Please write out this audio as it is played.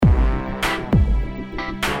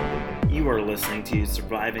for listening to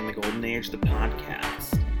Surviving the Golden Age, the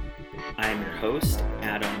podcast. I am your host,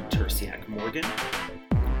 Adam Tersiak Morgan.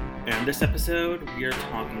 And this episode, we are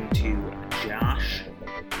talking to Josh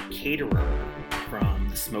Caterer from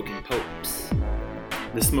the Smoking Popes.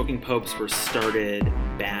 The Smoking Popes were started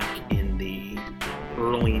back in the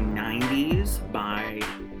early 90s by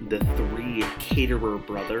the three Caterer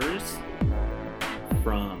brothers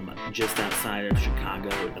from just outside of Chicago,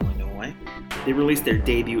 Illinois. They released their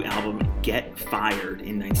debut album, Get Fired,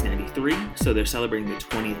 in 1993, so they're celebrating the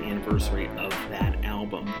 20th anniversary of that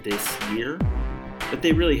album this year. But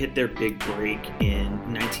they really hit their big break in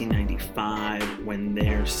 1995 when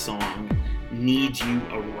their song Need You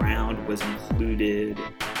Around was included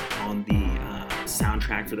on the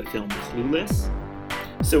soundtrack for the film Clueless.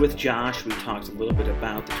 So with Josh, we talked a little bit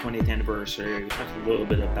about the 20th anniversary, we talked a little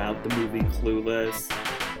bit about the movie Clueless,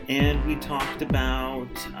 and we talked about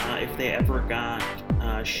if they ever got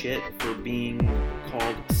shit for being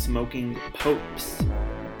called Smoking Popes.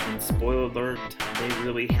 And spoiler alert, they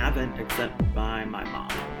really haven't, except by my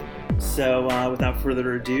mom. So without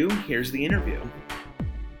further ado, here's the interview.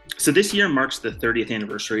 So this year marks the 30th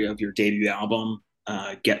anniversary of your debut album,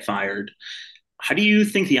 Get Fired. How do you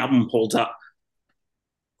think the album holds up?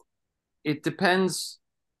 It depends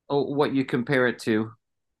what you compare it to,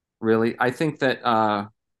 really. I think that,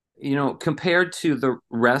 compared to the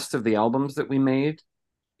rest of the albums that we made,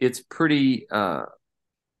 it's pretty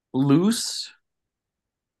loose.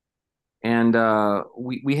 And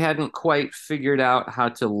we hadn't quite figured out how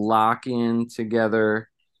to lock in together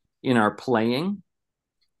in our playing.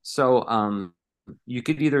 So you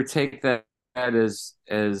could either take that as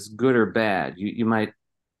good or bad. You might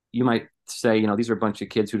say, these are a bunch of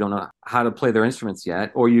kids who don't know how to play their instruments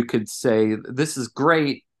yet. Or you could say, this is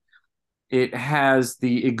great. It has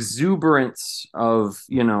the exuberance of,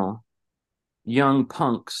 young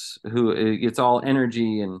punks who it's all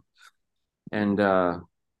energy and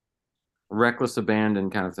reckless abandon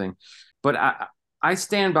kind of thing. But I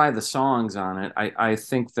stand by the songs on it. I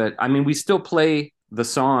think that, we still play the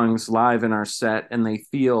songs live in our set and they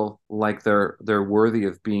feel like they're worthy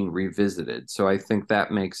of being revisited. So I think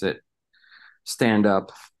that makes it stand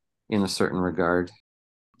up in a certain regard.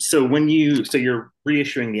 So you're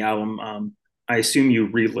reissuing the album, I assume you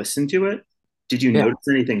re-listened to it. Did you notice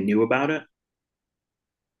anything new about it?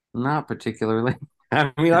 Not particularly.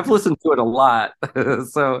 I've listened to it a lot.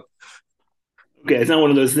 So okay, it's not one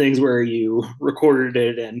of those things where you recorded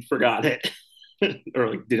it and forgot it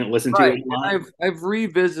or didn't listen to it a lot. I've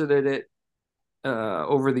revisited it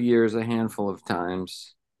over the years a handful of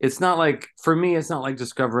times. It's not like, for me, it's not like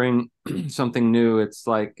discovering something new. It's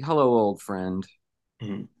like, hello, old friend.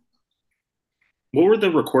 Mm-hmm. What were the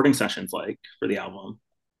recording sessions like for the album?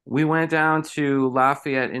 We went down to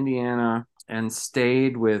Lafayette, Indiana, and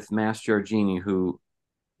stayed with Mass Giorgini, who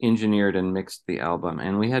engineered and mixed the album.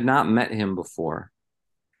 And we had not met him before.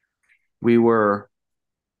 We were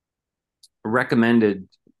recommended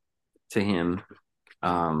to him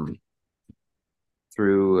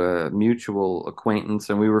through a mutual acquaintance,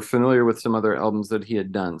 and we were familiar with some other albums that he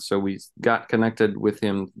had done. So we got connected with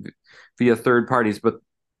him via third parties, but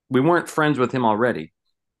we weren't friends with him already,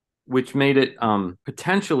 which made it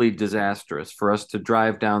potentially disastrous for us to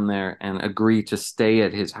drive down there and agree to stay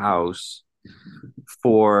at his house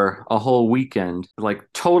for a whole weekend, like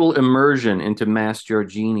total immersion into Mass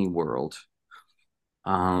Giorgini world.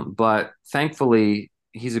 But thankfully,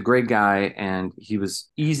 he's a great guy and he was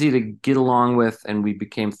easy to get along with, and we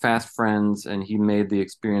became fast friends, and he made the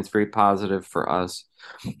experience very positive for us.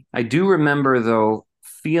 I do remember, though,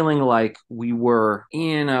 feeling like we were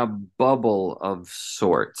in a bubble of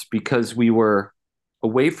sorts because we were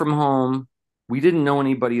away from home. We didn't know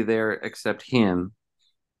anybody there except him,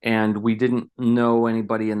 and we didn't know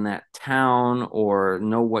anybody in that town or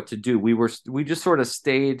know what to do. We just sort of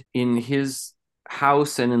stayed in his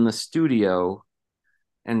house and in the studio.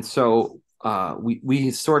 And so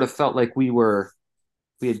we sort of felt like we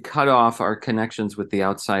had cut off our connections with the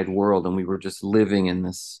outside world, and we were just living in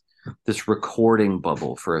this recording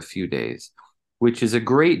bubble for a few days, which is a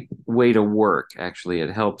great way to work. Actually,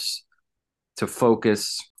 it helps to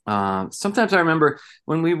focus. Sometimes I remember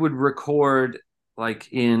when we would record,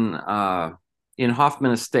 like in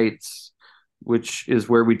Hoffman Estates, which is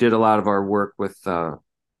where we did a lot of our work with Phil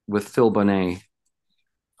Bonet.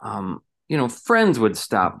 Friends would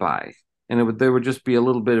stop by, and there would just be a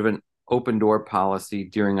little bit of an open door policy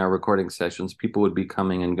during our recording sessions. People would be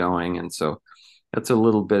coming and going, and so that's a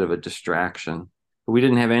little bit of a distraction. But we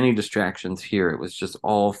didn't have any distractions here. It was just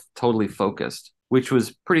all totally focused, which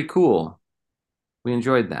was pretty cool. We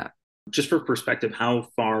enjoyed that. Just for perspective, how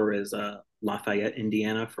far is Lafayette,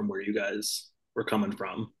 Indiana, from where you guys were coming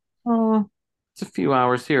from. Oh, it's a few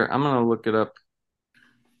hours here. I'm gonna look it up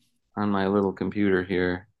on my little computer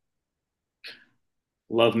here.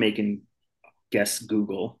 Love making guess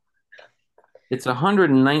Google. It's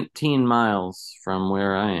 119 miles from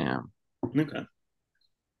where I am. Okay.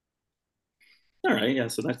 All right. Yeah.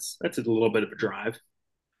 So that's a little bit of a drive.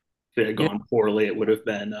 If it had Yeah, gone poorly, it would have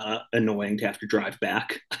been annoying to have to drive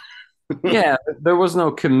back. yeah. There was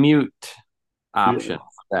no commute Yeah. option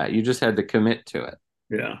for that. You just had to commit to it.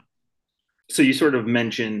 Yeah. So you sort of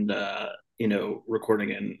mentioned, recording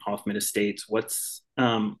in Hoffman Estates. What's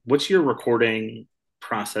your recording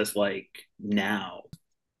process like now?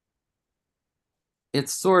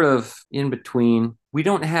 It's sort of in between. We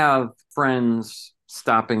don't have friends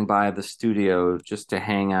stopping by the studio just to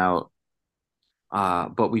hang out,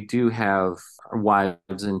 but we do have our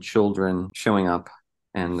wives and children showing up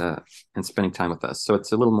and spending time with us. So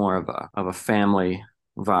it's a little more of a family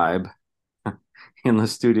vibe in the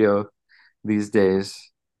studio these days.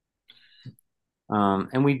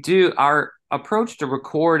 And we do our approach to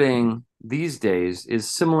recording these days is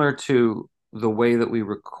similar to the way that we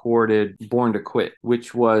recorded Born to Quit,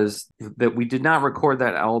 which was that we did not record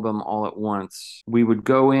that album all at once. We would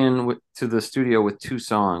go to the studio with two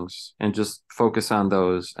songs and just focus on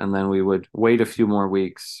those, and then we would wait a few more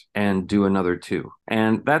weeks and do another two.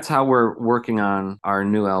 And that's how we're working on our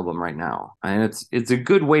new album right now. And it's a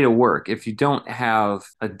good way to work if you don't have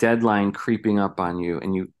a deadline creeping up on you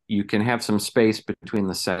and you can have some space between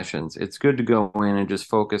the sessions. It's good to go in and just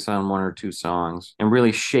focus on one or two songs and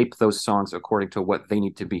really shape those songs according to what they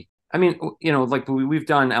need to be. I mean, like we've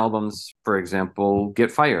done albums, for example,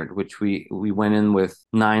 Get Fired, which we went in with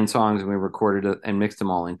 9 songs and we recorded it and mixed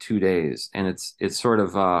them all in 2 days. And it's sort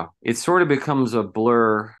of becomes a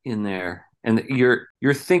blur in there, and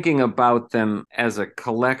you're thinking about them as a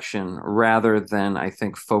collection rather than, I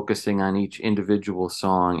think, focusing on each individual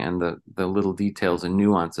song and the little details and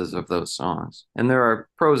nuances of those songs. And there are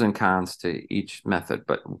pros and cons to each method,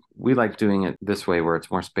 but we like doing it this way where it's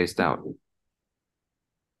more spaced out.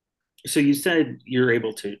 So you said you're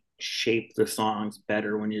able to shape the songs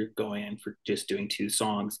better when you're going in for just doing two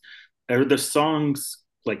songs. Are the songs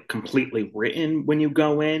like completely written when you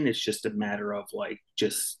go in? It's just a matter of like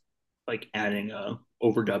just like adding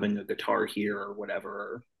overdubbing a guitar here or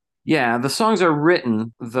whatever. Yeah, the songs are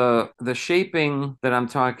written. The shaping that I'm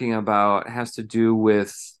talking about has to do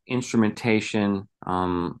with instrumentation,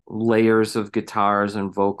 layers of guitars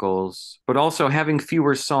and vocals, but also having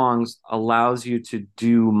fewer songs allows you to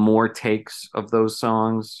do more takes of those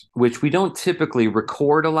songs, which we don't typically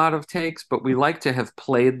record a lot of takes, but we like to have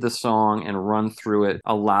played the song and run through it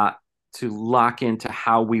a lot to lock into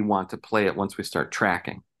how we want to play it once we start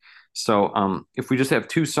tracking. So if we just have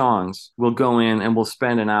 2 songs, we'll go in and we'll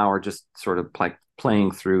spend an hour just sort of like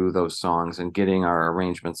playing through those songs and getting our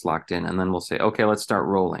arrangements locked in. And then we'll say, okay, let's start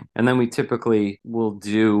rolling. And then we typically will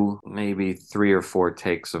do maybe 3 or 4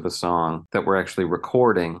 takes of a song that we're actually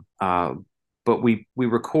recording. But we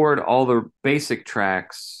record all the basic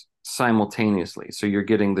tracks simultaneously. So you're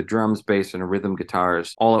getting the drums, bass, and rhythm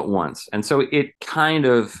guitars all at once. And so it kind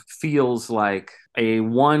of feels like a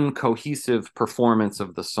one cohesive performance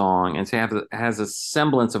of the song, and has a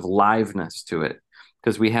semblance of liveness to it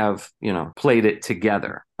because we have played it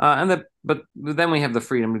together. But then we have the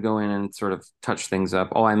freedom to go in and sort of touch things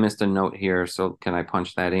up. Oh, I missed a note here, so can I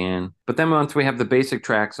punch that in? But then once we have the basic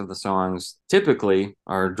tracks of the songs, typically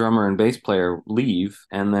our drummer and bass player leave,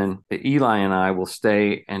 and then Eli and I will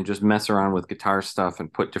stay and just mess around with guitar stuff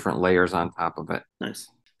and put different layers on top of it. Nice.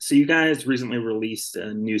 So you guys recently released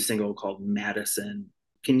a new single called Madison.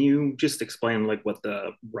 Can you just explain like what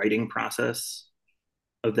the writing process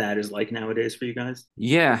of that is like nowadays for you guys?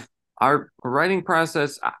 Yeah, our writing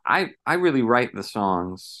process, I really write the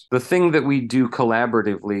songs. The thing that we do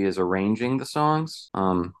collaboratively is arranging the songs.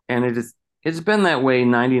 And it's been that way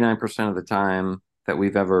 99% of the time that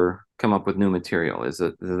we've ever come up with new material, is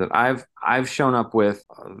that I've shown up with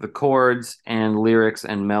the chords and lyrics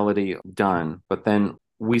and melody done, but then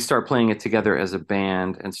we start playing it together as a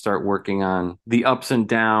band and start working on the ups and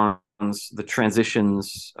downs, the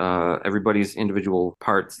transitions, everybody's individual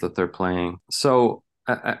parts that they're playing. So,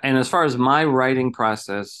 and as far as my writing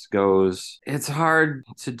process goes, it's hard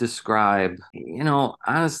to describe.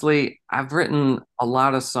 Honestly, I've written a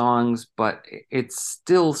lot of songs, but it's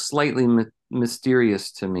still slightly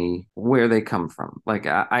mysterious to me where they come from. Like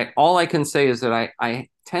I all I can say is that I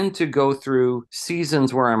tend to go through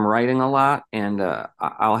seasons where I'm writing a lot, and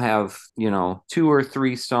I'll have, two or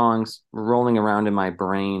three songs rolling around in my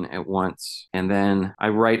brain at once. And then I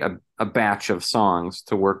write a batch of songs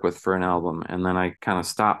to work with for an album. And then I kind of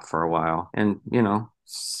stop for a while. And,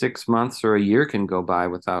 6 months or a year can go by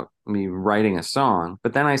without me writing a song.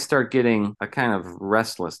 But then I start getting a kind of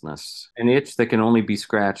restlessness, an itch that can only be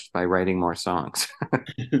scratched by writing more songs.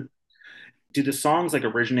 Do the songs like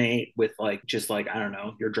originate with like just like I don't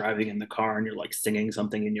know, you're driving in the car and you're like singing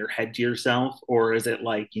something in your head to yourself, or is it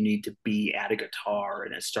like you need to be at a guitar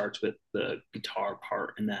and it starts with the guitar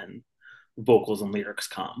part and then vocals and lyrics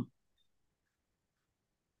come?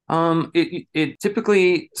 It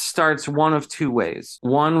typically starts one of two ways.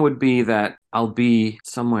 One would be that I'll be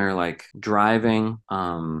somewhere like driving,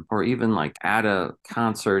 or even like at a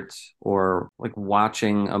concert or like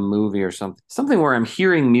watching a movie or something where I'm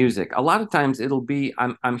hearing music. A lot of times it'll be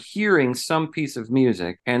I'm hearing some piece of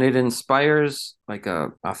music and it inspires like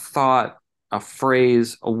a thought, a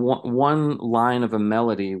phrase, one line of a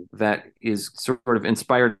melody that is sort of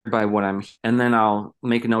inspired by what and then I'll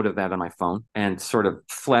make a note of that on my phone and sort of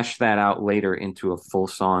flesh that out later into a full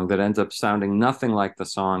song that ends up sounding nothing like the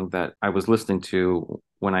song that I was listening to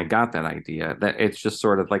when I got that idea. That it's just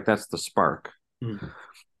sort of like that's the spark. Mm.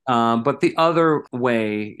 But the other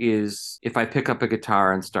way is if I pick up a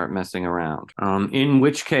guitar and start messing around. In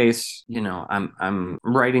which case, I'm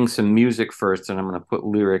writing some music first, and I'm going to put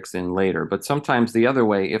lyrics in later. But sometimes the other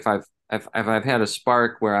way, if I've had a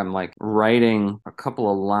spark where I'm like writing a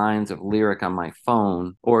couple of lines of lyric on my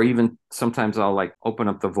phone, or even sometimes I'll like open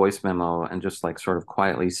up the voice memo and just like sort of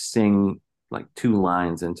quietly sing like two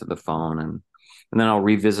lines into the phone, and then I'll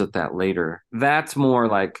revisit that later. That's more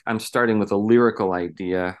like I'm starting with a lyrical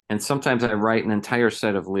idea, and sometimes I write an entire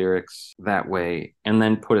set of lyrics that way and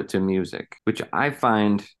then put it to music, which I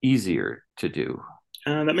find easier to do.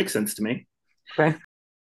 That makes sense to me. Okay.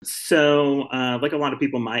 So, like a lot of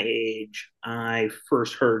people my age, I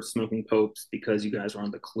first heard Smoking Popes because you guys were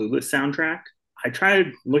on the Clueless soundtrack. I tried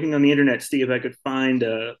looking on the internet to see if I could find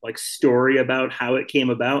a like story about how it came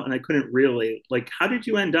about, and I couldn't really. Like, how did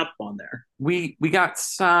you end up on there? We got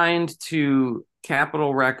signed to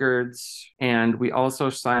Capitol Records, and we also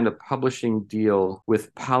signed a publishing deal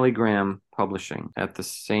with Polygram Publishing at the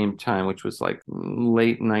same time, which was like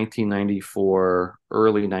late 1994,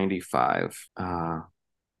 early 95.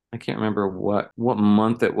 I can't remember what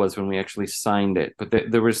month it was when we actually signed it, but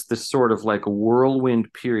there was this sort of like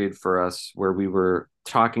whirlwind period for us where we were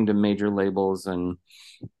talking to major labels and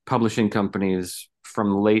publishing companies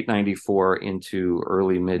from late 94 into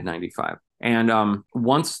early mid 95. And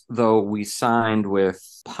once, though, we signed with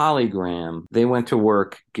Polygram, they went to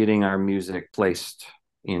work getting our music placed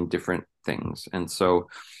in different things. And so,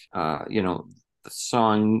 the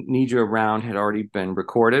song Need You Around had already been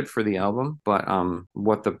recorded for the album, but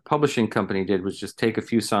what the publishing company did was just take a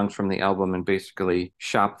few songs from the album and basically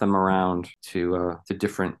shop them around to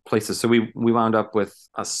different places. So we wound up with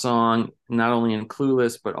a song not only in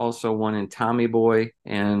Clueless, but also one in Tommy Boy,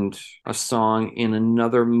 and a song in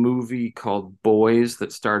another movie called Boys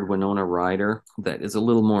that starred Winona Ryder that is a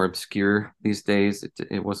little more obscure these days.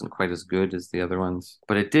 It wasn't quite as good as the other ones,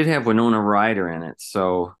 but it did have Winona Ryder in it,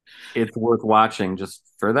 so it's worth watching just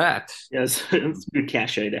for that. Yes, it's good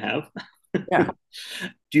cachet to have. Yeah.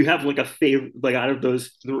 Do you have like a favorite, like out of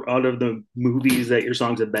the movies that your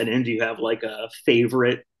songs have been in? Do you have like a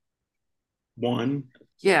favorite one?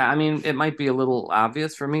 Yeah, I mean, it might be a little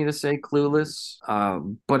obvious for me to say Clueless,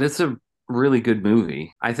 but it's a really good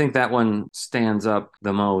movie. I think that one stands up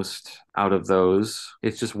the most out of those.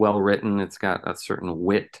 It's just well written. It's got a certain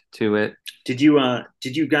wit to it. Did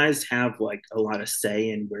you guys have like a lot of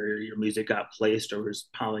say in where your music got placed, or was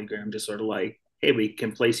Polygram just sort of like, hey, we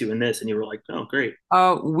can place you in this, and you were like, oh, great.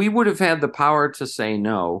 We would have had the power to say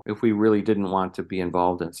no if we really didn't want to be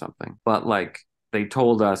involved in something. But like they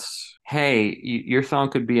told us, hey, your song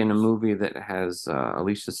could be in a movie that has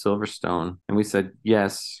Alicia Silverstone. And we said,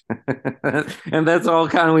 yes. And that's all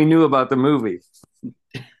kind of we knew about the movie.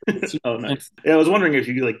 Oh, nice. Yeah, I was wondering if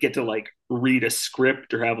you like get to like read a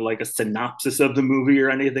script or have like a synopsis of the movie or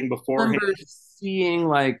anything I beforehand. remember seeing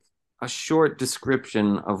like a short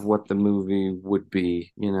description of what the movie would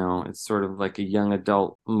be. It's sort of like a young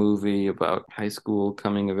adult movie about high school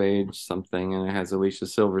coming of age, something, and it has Alicia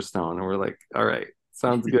Silverstone. And we're like, all right,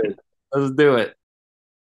 sounds good. Let's do it.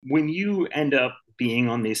 When you end up being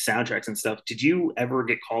on these soundtracks and stuff, did you ever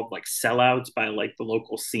get called like sellouts by like the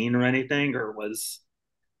local scene or anything, or was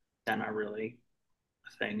that not really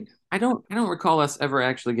a thing? I don't recall us ever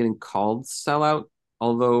actually getting called sellout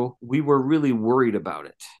although we were really worried about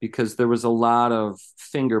it because there was a lot of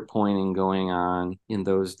finger pointing going on in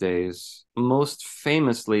those days. Most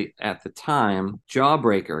famously at the time,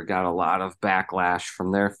 Jawbreaker got a lot of backlash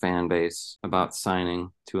from their fan base about signing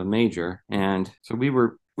to a major. And so we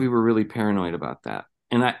were really paranoid about that.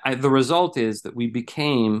 And the result is that we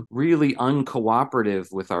became really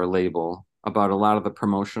uncooperative with our label about a lot of the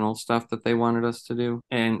promotional stuff that they wanted us to do.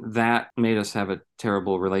 And that made us have a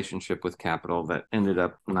terrible relationship with Capitol that ended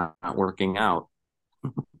up not working out.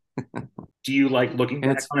 Do you like looking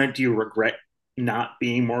back on it? Do you regret not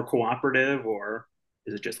being more cooperative, or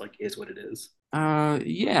is it just like is what it is?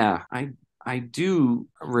 Yeah, I do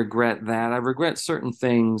regret that. I regret certain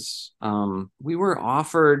things. We were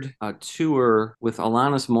offered a tour with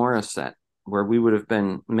Alanis Morissette, where we would have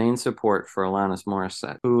been main support for Alanis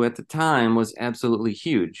Morissette, who at the time was absolutely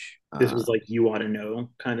huge. This was like you ought to know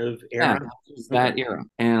kind of era. Yeah, that era.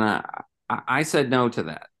 And I said no to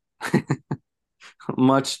that.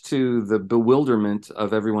 Much to the bewilderment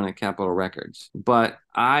of everyone at Capitol Records. But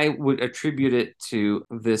I would attribute it to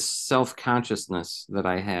this self-consciousness that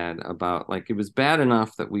I had about, like, it was bad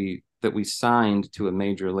enough that we signed to a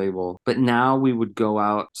major label, but now we would go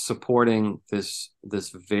out supporting this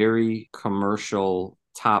very commercial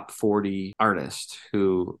top 40 artist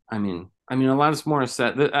who, I mean, Alanis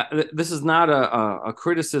Morissette, this is not a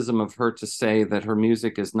criticism of her to say that her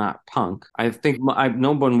music is not punk. I think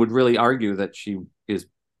no one would really argue that she is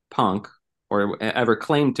punk or ever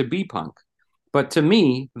claimed to be punk. But to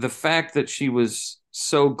me, the fact that she was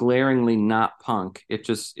so glaringly not punk, it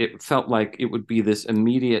felt like it would be this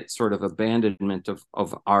immediate sort of abandonment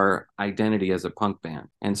of our identity as a punk band.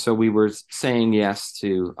 And so we were saying yes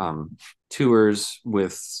to tours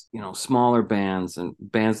with, smaller bands and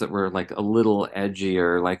bands that were like a little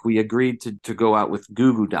edgier. Like we agreed to go out with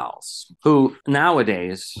Goo Goo Dolls, who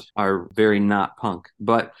nowadays are very not punk,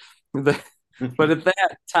 but but at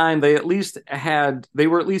that time they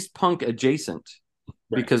were at least punk adjacent.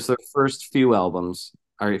 Right. Because their first few albums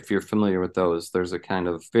are, if you're familiar with those, there's a kind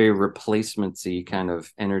of very replacement-y kind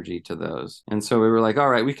of energy to those. And so we were like, all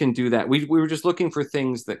right, we can do that. We were just looking for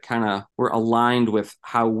things that kind of were aligned with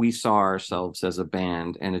how we saw ourselves as a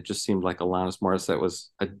band. And it just seemed like Alanis Morissette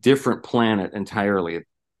was a different planet entirely.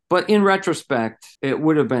 But in retrospect, it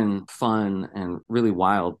would have been fun and really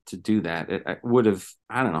wild to do that. It would have,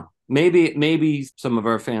 I don't know, maybe some of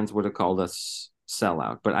our fans would have called us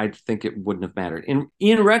sellout, but I think it wouldn't have mattered.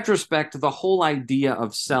 In retrospect, the whole idea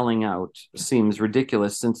of selling out seems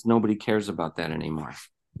ridiculous since nobody cares about that anymore.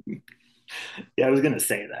 Yeah, I was gonna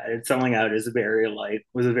say that selling out was a very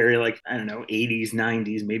I don't know, 80s,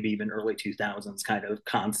 90s, maybe even early 2000s kind of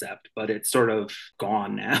concept, but it's sort of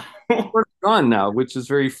gone now. We're gone now, which is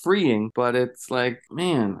very freeing, but it's like,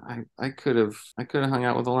 man, I could have hung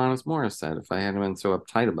out with Alanis Morissette if I hadn't been so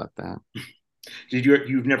uptight about that.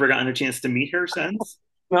 You've never gotten a chance to meet her since?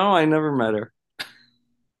 No, I never met her.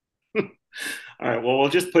 All right, well, we'll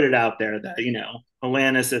just put it out there that,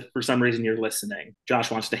 Alanis, if for some reason you're listening,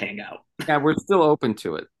 Josh wants to hang out. Yeah, we're still open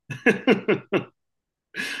to it.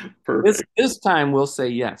 Perfect. This time we'll say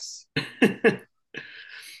yes.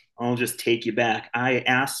 I'll just take you back. I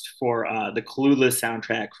asked for the Clueless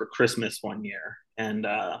soundtrack for Christmas one year, and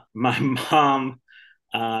my mom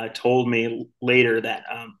told me later that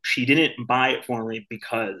she didn't buy it for me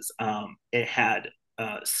because it had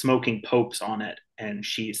Smoking Popes on it, and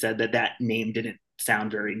she said that name didn't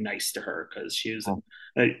sound very nice to her because she was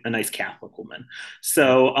a nice Catholic woman.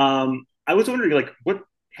 So I was wondering, like, what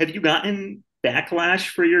have you gotten backlash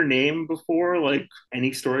for your name before? Like,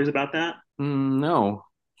 any stories about that? No,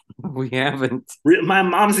 we haven't. My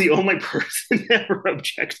mom's the only person that ever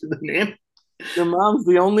objected to the name. Your mom's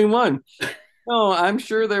the only one. No, I'm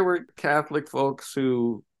sure there were Catholic folks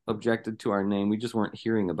who objected to our name. We just weren't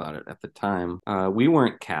hearing about it at the time. We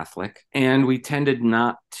weren't Catholic, and we tended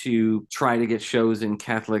not to try to get shows in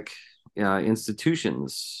Catholic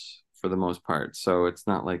institutions for the most part. So it's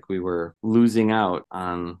not like we were losing out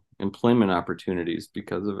on employment opportunities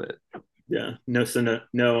because of it. Yeah, no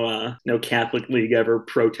Catholic League ever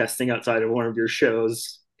protesting outside of one of your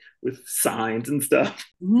shows with signs and stuff.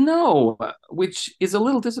 No, which is a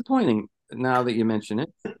little disappointing now that you mention it.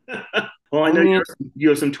 Well, I know you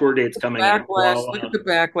have some tour dates coming up. Look at the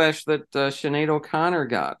backlash that Sinead O'Connor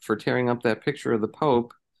got for tearing up that picture of the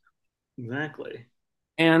Pope. Exactly.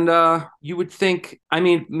 And you would think,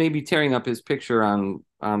 maybe tearing up his picture on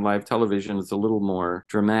live television is a little more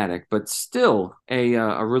dramatic, but still a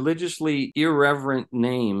religiously irreverent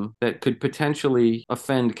name that could potentially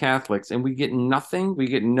offend Catholics, and we get nothing. We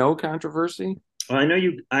get no controversy. Well, I know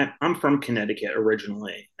I'm from Connecticut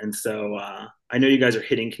originally, and so I know you guys are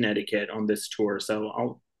hitting Connecticut on this tour,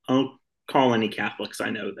 so I'll call any Catholics I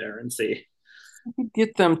know there and see.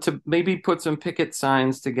 Get them to maybe put some picket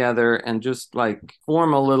signs together and just like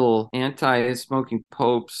form a little anti-smoking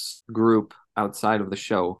popes group outside of the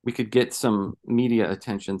show. We could get some media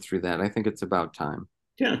attention through that. I think it's about time.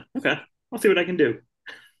 Yeah, okay. I'll see what I can do.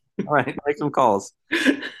 All right, make some calls.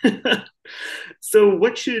 So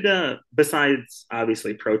what should besides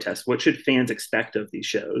obviously protest, what should fans expect of these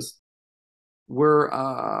shows?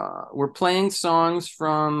 We're playing songs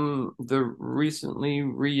from the recently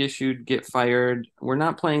reissued Get Fired. We're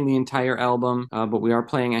not playing the entire album, but we are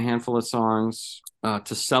playing a handful of songs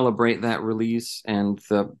to celebrate that release, and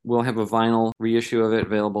we'll have a vinyl reissue of it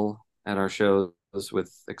available at our shows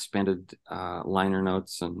with expanded liner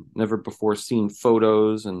notes and never before seen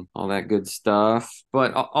photos and all that good stuff.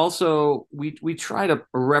 But also, we try to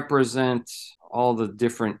represent all the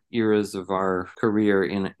different eras of our career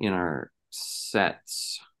in our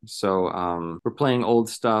sets. So we're playing old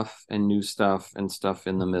stuff and new stuff and stuff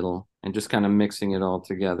in the middle and just kind of mixing it all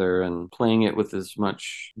together and playing it with as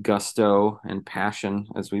much gusto and passion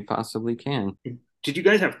as we possibly can. Did you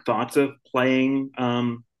guys have thoughts of playing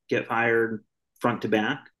Get Fired front to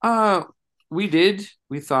back? We did.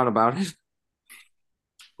 We thought about it.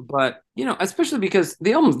 But, especially because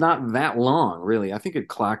the album's not that long, really. I think it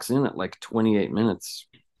clocks in at like 28 minutes.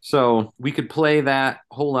 So we could play that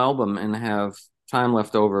whole album and have time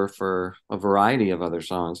left over for a variety of other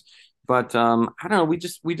songs. But I don't know,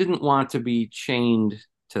 we didn't want to be chained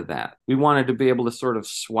to that. We wanted to be able to sort of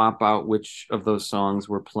swap out which of those songs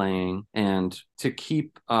we're playing and to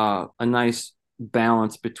keep a nice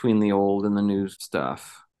balance between the old and the new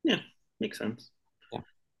stuff. Yeah, makes sense.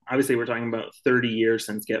 Obviously we're talking about 30 years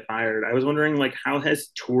since Get Fired. I was wondering like how has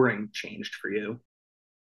touring changed for you?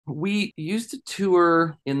 We used to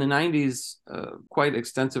tour in the 90s quite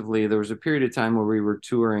extensively. There was a period of time where we were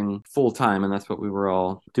touring full time, and that's what we were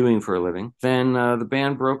all doing for a living. Then the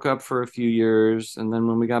band broke up for a few years, and then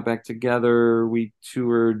when we got back together, we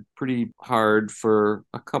toured pretty hard for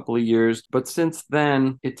a couple of years. But since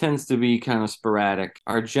then, it tends to be kind of sporadic.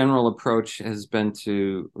 Our general approach has been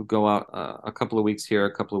to go out a couple of weeks here,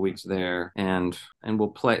 a couple of weeks there, and we'll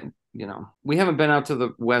play. We haven't been out to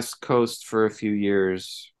the West Coast for a few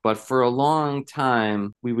years, but for a long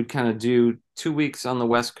time, we would kind of do 2 weeks on the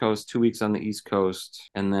West Coast, 2 weeks on the East Coast,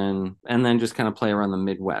 and then just kind of play around the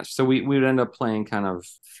Midwest. So we would end up playing kind of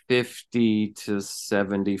 50 to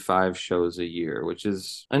 75 shows a year, which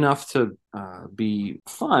is enough to be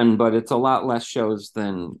fun, but it's a lot less shows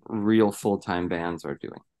than real full-time bands are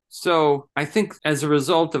doing. So I think as a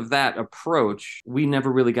result of that approach, we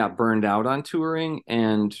never really got burned out on touring.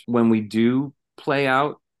 And when we do play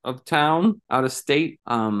out of town, out of state,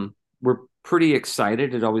 we're pretty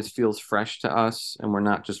excited. It always feels fresh to us and we're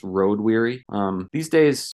not just road weary. These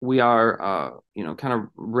days we are, kind of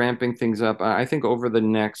ramping things up. I think over the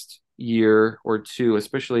next year or two,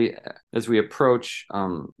 especially as we approach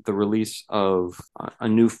the release of a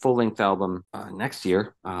new full-length album next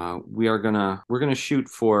year, we're gonna shoot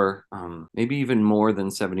for maybe even more than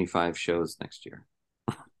 75 shows next year.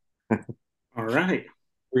 All right.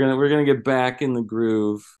 We're gonna get back in the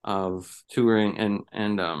groove of touring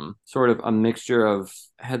and sort of a mixture of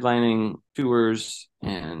headlining tours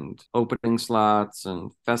and opening slots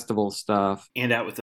and festival stuff. And out with